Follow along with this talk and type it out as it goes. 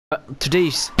today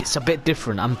it's a bit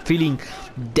different. I'm feeling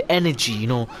the energy, you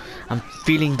know. I'm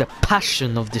feeling the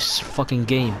passion of this fucking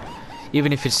game.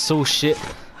 Even if it's so shit,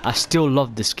 I still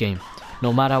love this game,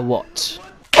 no matter what.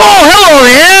 Oh, hello,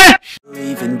 yeah!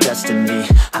 Believe in destiny,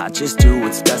 I just do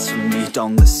what's best for me.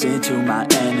 Don't listen to my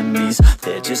enemies,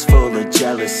 they're just full of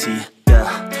jealousy.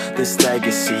 Yeah, this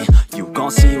legacy, you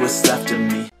gon' see what's left of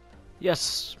me.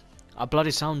 Yes, I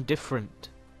bloody sound different.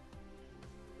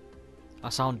 I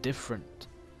sound different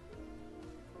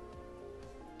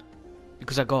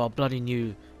because I got a bloody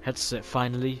new headset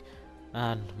finally,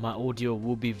 and my audio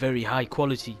will be very high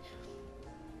quality.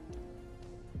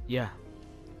 Yeah,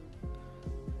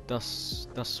 that's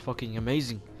fucking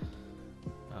amazing.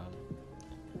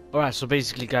 Alright, so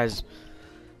basically guys,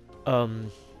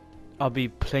 I'll be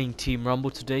playing Team Rumble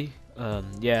today.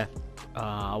 Yeah,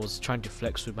 I was trying to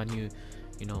flex with my new,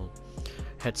 you know,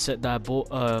 headset that I bought.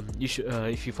 You should,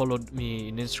 if you followed me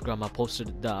in Instagram, I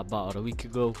posted that about a week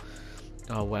ago,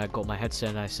 where I got my headset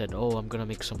and I said, oh, I'm gonna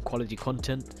make some quality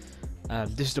content.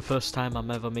 This is the first time I'm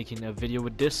ever making a video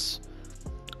with this,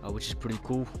 which is pretty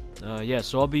cool. Yeah,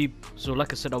 so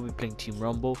like I said, I'll be playing Team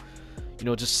Rumble, you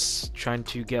know, just trying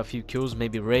to get a few kills,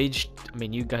 maybe rage. I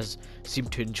mean, you guys seem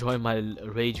to enjoy my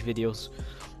rage videos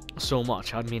so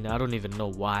much. I mean, I don't even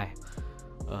know why.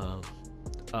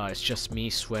 It's just me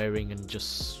swearing and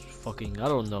just fucking, I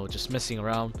don't know, just messing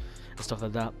around and stuff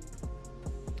like that.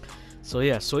 So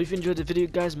yeah, so if you enjoyed the video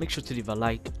guys, make sure to leave a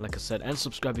like I said, and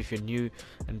subscribe if you're new,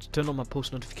 and turn on my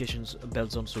post notifications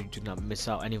bells on so you do not miss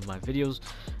out any of my videos.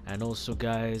 And also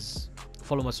guys,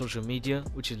 follow my social media,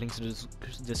 which is linked in the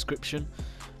description.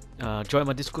 Join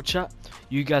my Discord chat.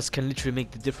 You guys can literally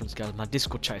make the difference guys. My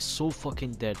Discord chat is so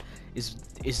fucking dead.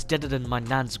 It's deader than my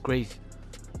nan's grave.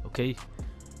 Okay,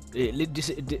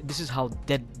 this is how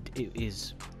dead it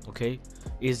is. Okay,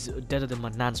 is deader than my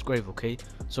nan's grave. Okay,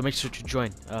 so make sure to join,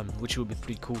 which will be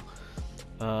pretty cool.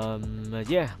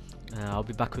 Yeah, I'll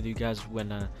be back with you guys when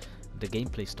the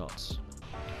gameplay starts.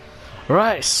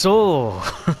 Right, so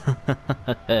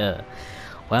where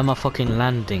am I fucking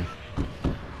landing?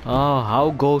 Oh,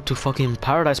 I'll go to fucking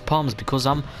Paradise Palms because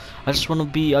I just wanna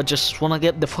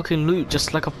get the fucking loot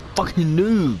just like a fucking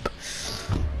noob.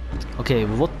 Okay,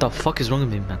 what the fuck is wrong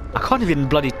with me, man? I can't even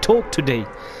bloody talk today.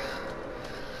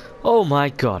 Oh my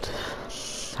god.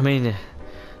 I mean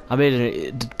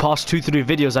the past 2-3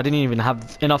 videos I didn't even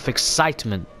have enough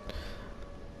excitement.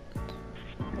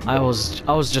 I was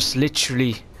just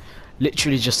literally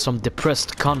just some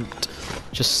depressed cunt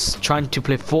just trying to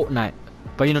play Fortnite.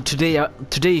 But you know, today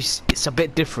it's a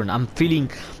bit different. I'm feeling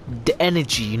the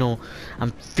energy, you know. I'm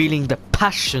feeling the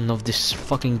passion of this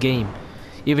fucking game.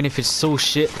 Even if it's so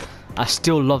shit, I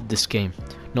still love this game,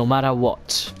 no matter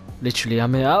what. Literally, I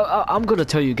mean, I'm gonna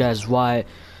tell you guys why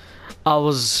I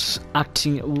was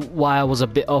why I was a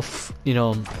bit off, you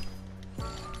know,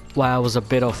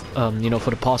 you know,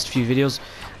 for the past few videos,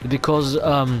 because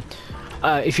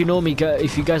if you know me,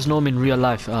 if you guys know me in real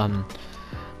life, I'm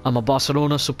a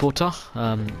Barcelona supporter,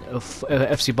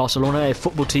 FC Barcelona, a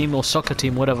football team or soccer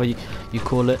team, whatever you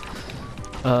call it.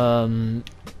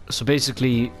 So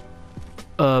basically,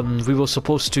 we were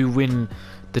supposed to win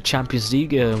the Champions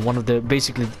League, one of the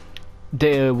basically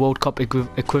the World Cup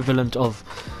equivalent of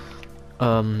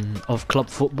club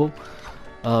football.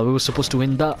 We were supposed to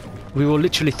win that. We were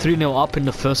literally 3-0 up in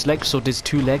the first leg, so there's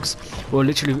 2 legs. We were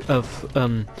literally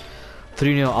 3-0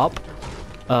 up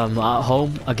at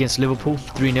home against Liverpool,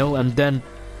 3-0, and then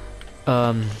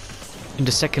in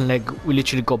the second leg we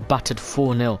literally got battered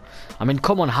 4-0. I mean,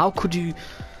 come on, how could you?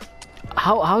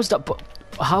 How is that?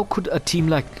 How could a team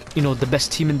like, you know, the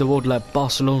best team in the world like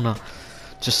Barcelona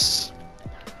just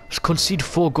concede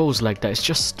 4 goals like that? It's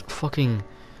just fucking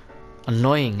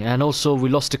annoying. And also we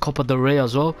lost the Copa del Rey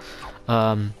as well,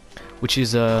 which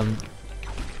is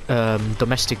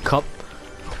domestic cup,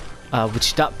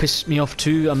 which that pissed me off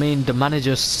too. I mean, the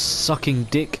manager's sucking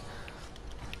dick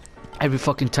every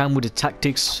fucking time with the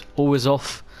tactics, always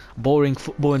off, boring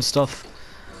football and stuff.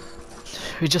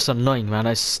 It's just annoying, man.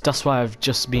 That's why I've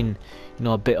just been, you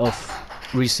know, a bit off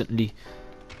recently.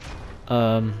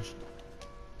 Yeah,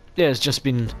 it's just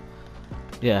been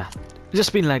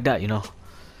like that, you know.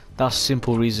 That's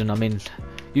simple reason. I mean,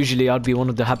 usually I'd be one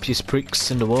of the happiest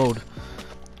pricks in the world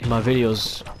in my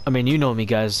videos. I mean, you know me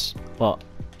guys, but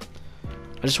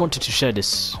I just wanted to share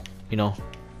this, you know.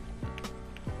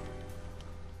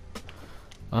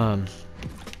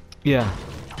 Yeah,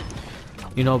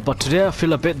 you know, but today I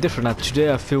feel a bit different.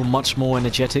 Today I feel much more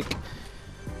energetic.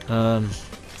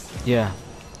 Yeah,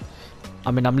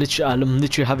 I mean, I'm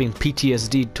literally having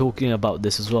PTSD talking about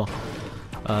this as well.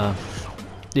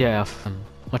 Yeah,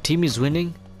 my team is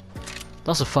winning.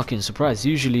 That's a fucking surprise.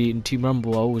 Usually in Team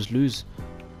Rumble I always lose.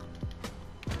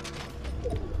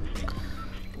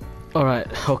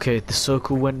 Alright, okay, the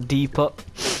circle went deeper.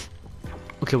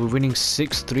 Okay, we're winning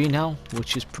 6-3 now,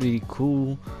 which is pretty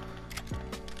cool.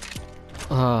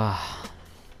 Man,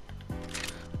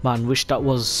 wish that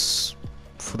was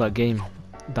for that game.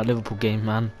 That Liverpool game,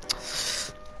 man.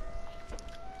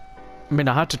 I mean,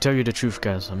 I had to tell you the truth,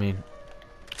 guys. I mean,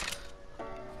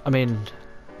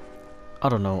 I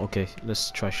don't know. Okay,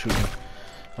 let's try shooting.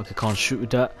 Okay, can't shoot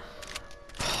with that.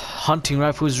 Hunting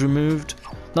rifle is removed.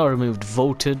 Not removed,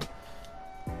 voted.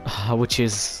 Which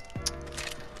is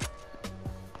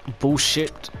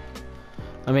bullshit.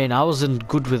 I mean, I wasn't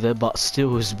good with it, but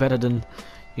still it's better than,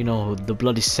 you know, the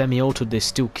bloody semi-auto they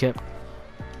still kept.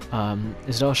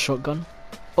 Is that a shotgun?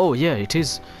 Oh yeah, it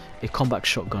is a combat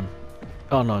shotgun.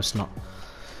 Oh no, it's not.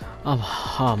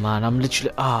 Oh man, I'm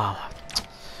literally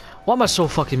why am I so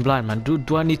fucking blind, man?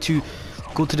 Do I need to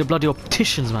go to the bloody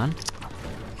opticians, man?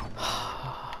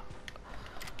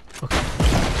 Okay.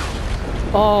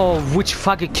 Oh, which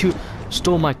faggot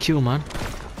stole my kill, man?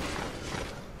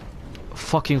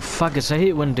 Fucking faggots! I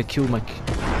hate when they kill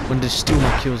when they steal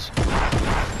my kills.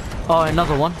 Oh,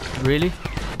 another one? Really?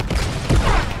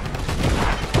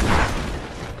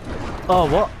 Oh,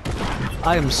 what?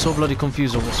 I am so bloody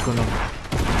confused on what's going on.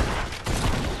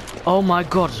 Oh my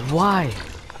god, why?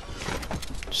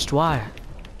 Just why?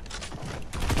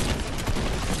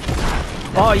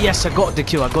 Oh yes, I got the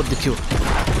kill,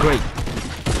 Great.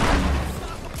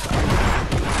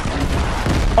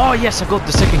 Oh yes, I got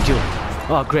the second kill.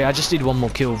 Oh great, I just need one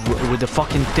more kill with the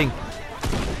fucking thing.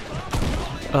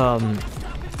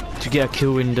 To get a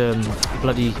kill in the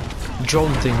bloody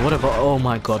drone thing, whatever. Oh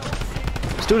my god.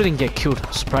 Still didn't get killed,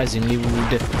 surprisingly, with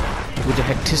the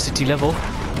hecticity level.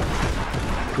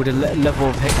 With the level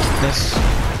of hecticness.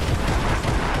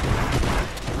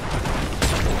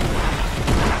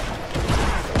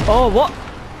 Oh, what?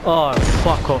 Oh,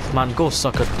 fuck off, man. Go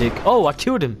suck a dick. Oh, I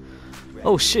killed him.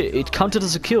 Oh shit, it counted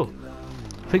as a kill.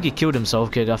 I think he killed himself.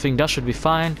 Okay, I think that should be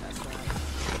fine.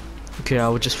 Okay, I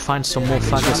will just find some more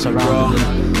faggots around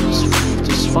and then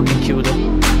just fucking kill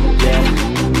them. Yeah.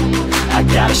 I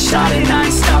got a shot and I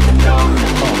ain't stopping, no.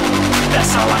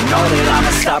 That's how I know that I'm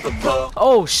unstoppable.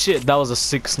 Oh shit, that was a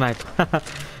sick snipe.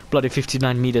 Bloody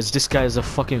 59 meters. This guy is a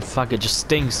fucking faggot, just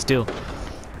staying still.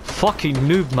 Fucking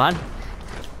noob, man.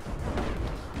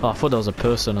 Oh, I thought that was a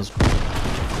person as well.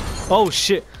 Oh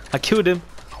shit, I killed him.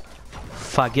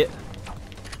 Faggot.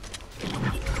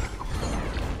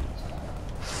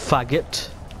 Faggot.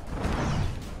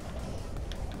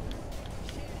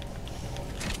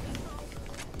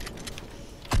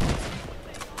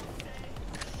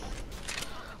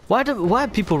 Why are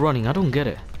people running? I don't get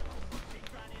it.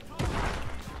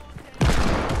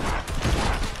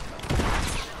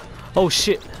 Oh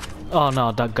shit. Oh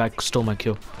no, that guy stole my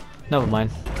kill. Never mind.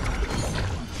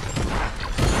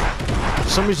 For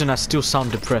some reason I still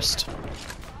sound depressed.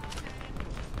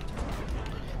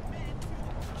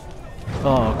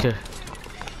 Oh, okay.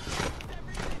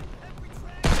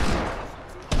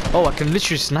 Oh, I can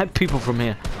literally snipe people from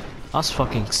here. That's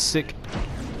fucking sick.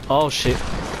 Oh shit.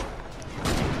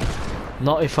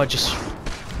 Not if I just,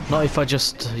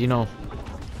 you know.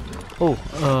 Oh,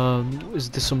 is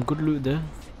there some good loot there?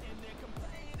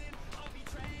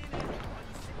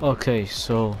 Okay,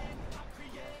 so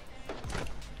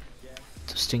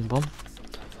sting bomb.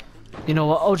 You know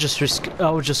what? I'll just risk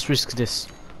this.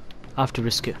 I have to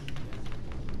risk it.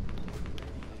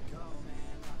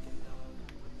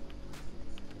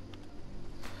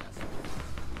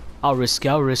 I'll risk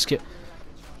it.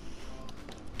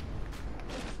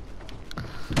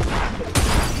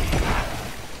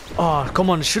 Oh, come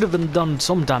on, it should have done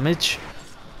some damage.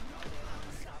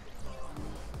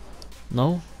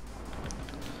 No?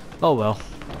 Oh well.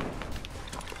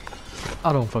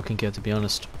 I don't fucking care, to be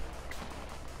honest.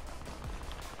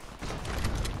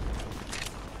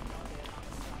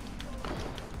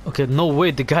 Okay, no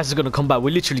way the guys are gonna come back.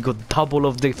 We literally got double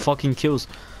of the fucking kills.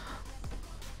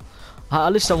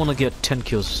 At least I want to get 10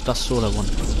 kills. That's all I want.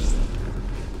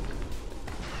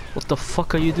 What the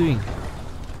fuck are you doing?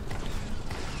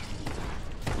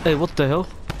 Hey, what the hell?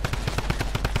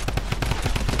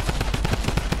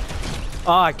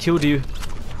 Ah, I killed you.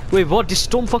 Wait, what? This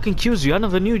storm fucking kills you? I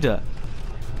never knew that.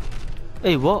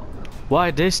 Hey, what? Why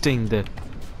are they staying there?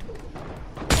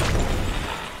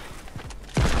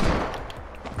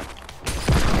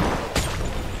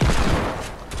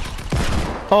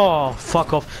 Oh,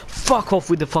 fuck off. Fuck off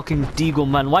with the fucking deagle,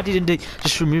 man. Why didn't they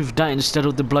just remove that instead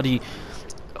of the bloody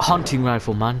hunting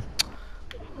rifle, man?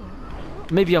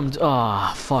 Maybe I'm...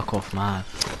 Ah, fuck off, man.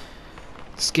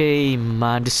 This game,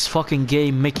 man, this fucking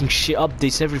game making shit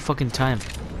updates every fucking time.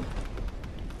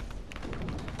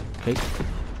 Okay.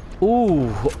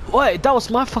 Ooh, wait, that was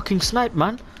my fucking snipe,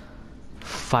 man.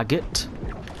 Faggot.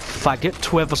 Faggot,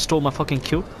 whoever stole my fucking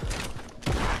kill.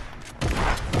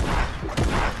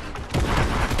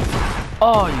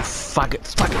 Oh, you faggot,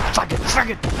 faggot,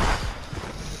 faggot, faggot.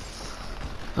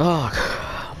 Oh.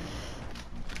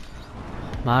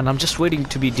 Man, I'm just waiting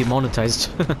to be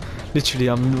demonetized. Literally,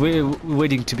 I'm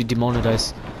waiting to be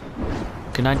demonetized.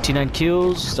 Okay, 99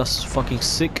 kills, that's fucking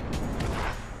sick.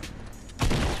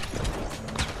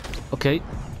 Okay,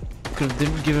 could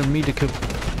have given me the kill.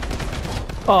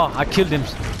 Oh, I killed him.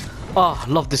 Oh,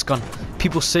 love this gun.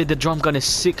 People say the drum gun is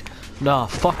sick. Nah,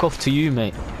 fuck off to you,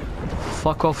 mate.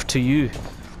 Fuck off to you.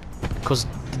 Because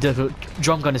the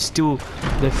drum gun is still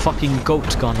the fucking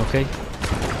goat gun, okay?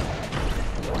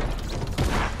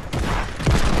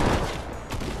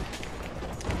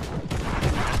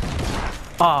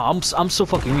 Ah, I'm so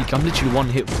fucking weak. I'm literally one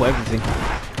hit for everything.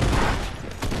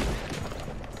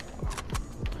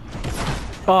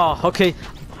 Oh, okay.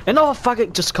 Another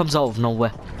faggot just comes out of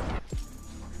nowhere.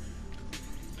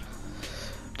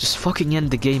 Just fucking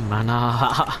end the game, man.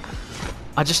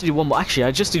 I just need one more. Actually,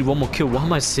 I just need one more kill. Why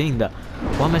am I saying that?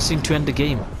 Why am I saying to end the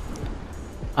game?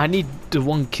 I need the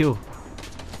one kill.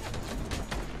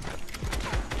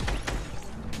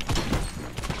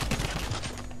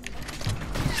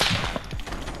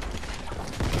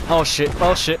 Oh shit,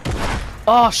 oh shit.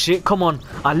 Oh shit, come on.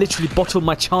 I literally bottled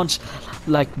my chance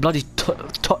like bloody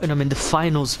Tottenham in the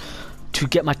finals to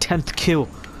get my 10th kill.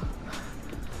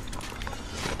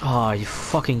 Oh, you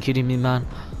fucking kidding me, man?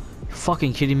 You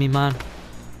fucking kidding me, man?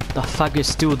 That fag is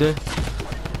still there.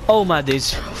 Oh my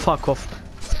days. Fuck off.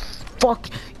 Fuck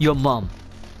your mom.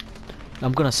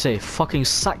 I'm gonna say fucking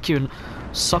suck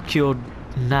your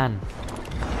nan.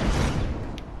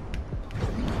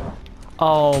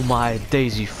 Oh my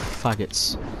days, you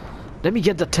faggots. Let me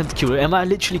get the 10th kill. Am I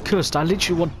literally cursed? I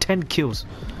literally want 10 kills.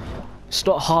 It's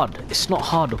not hard. It's not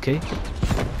hard, okay?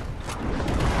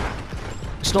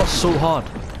 It's not so hard.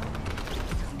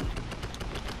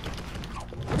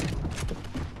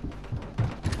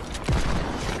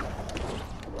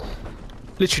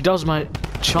 Literally, that was my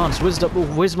chance.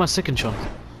 Where's my second chance?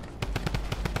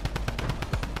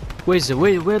 Where's it?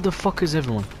 Where the fuck is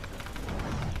everyone?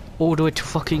 All the way to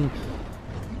fucking...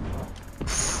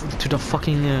 to the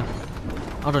fucking...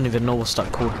 I don't even know what's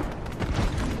that called.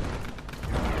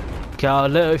 Okay,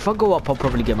 if I go up, I'll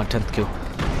probably get my 10th kill.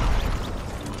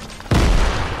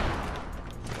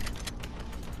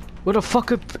 Where the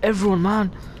fuck up everyone,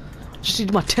 man? Just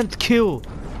need my 10th kill.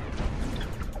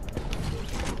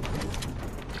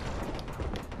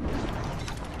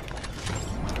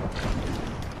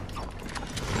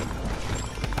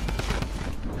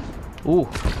 Ooh.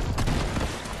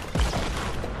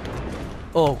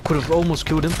 Oh, could have almost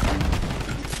killed him.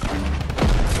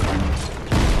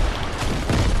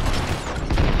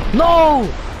 No!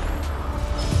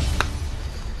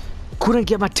 Couldn't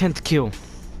get my 10th kill.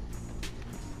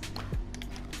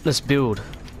 Let's build.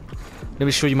 Let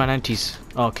me show you my 90s.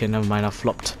 Okay, never mind, I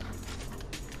flopped.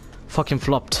 Fucking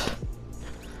flopped.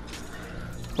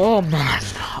 Oh man,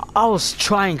 I was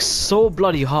trying so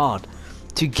bloody hard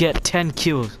to get 10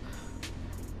 kills.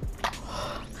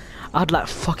 I had like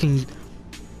fucking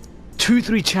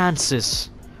 2-3 chances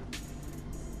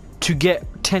to get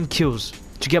 10 kills,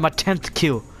 to get my 10th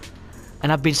kill,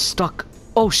 and I've been stuck.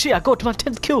 Oh shit, I got my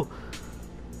 10th kill.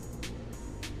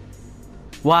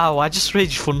 Wow, I just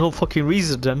raged for no fucking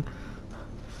reason then.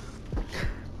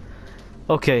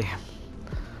 Okay.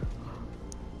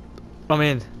 I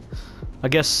mean, I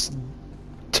guess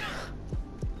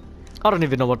I don't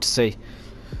even know what to say.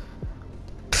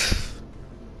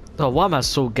 Oh, why am I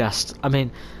so gassed? I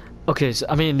mean, okay, so,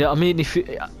 I mean, if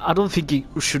you, I don't think it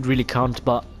should really count,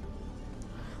 but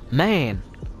man,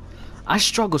 I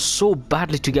struggled so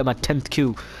badly to get my 10th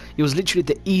kill. It was literally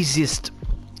the easiest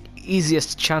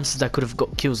chances I could have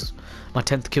got kills. My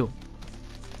 10th kill.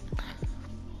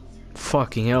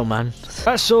 Fucking hell, man.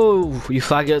 Alright, so you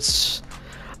faggots,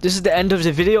 this is the end of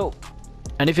the video.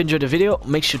 And if you enjoyed the video,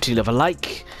 make sure to leave a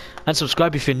like and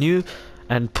subscribe if you're new.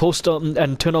 And post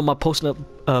and turn on my post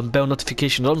bell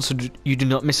notifications on so you do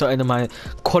not miss out any of my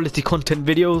quality content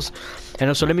videos. And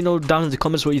also let me know down in the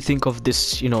comments what you think of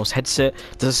this, you know, headset.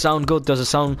 Does it sound good? Does it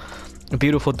sound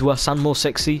beautiful? Do I sound more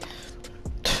sexy?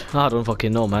 I don't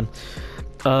fucking know, man.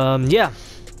 Yeah.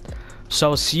 So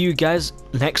I'll see you guys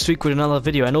next week with another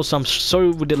video. I know, so I'm sorry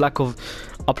with the lack of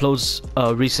uploads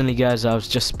recently, guys. I've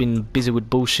just been busy with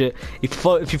bullshit. If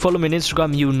you follow me on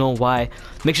Instagram, you know why.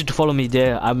 Make sure to follow me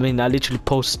there. I mean, I literally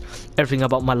post everything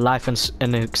about my life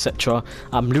and etc.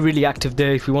 I'm really active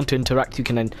there. If you want to interact,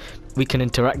 we can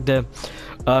interact there.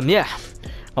 Yeah,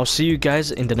 I'll see you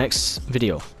guys in the next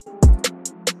video.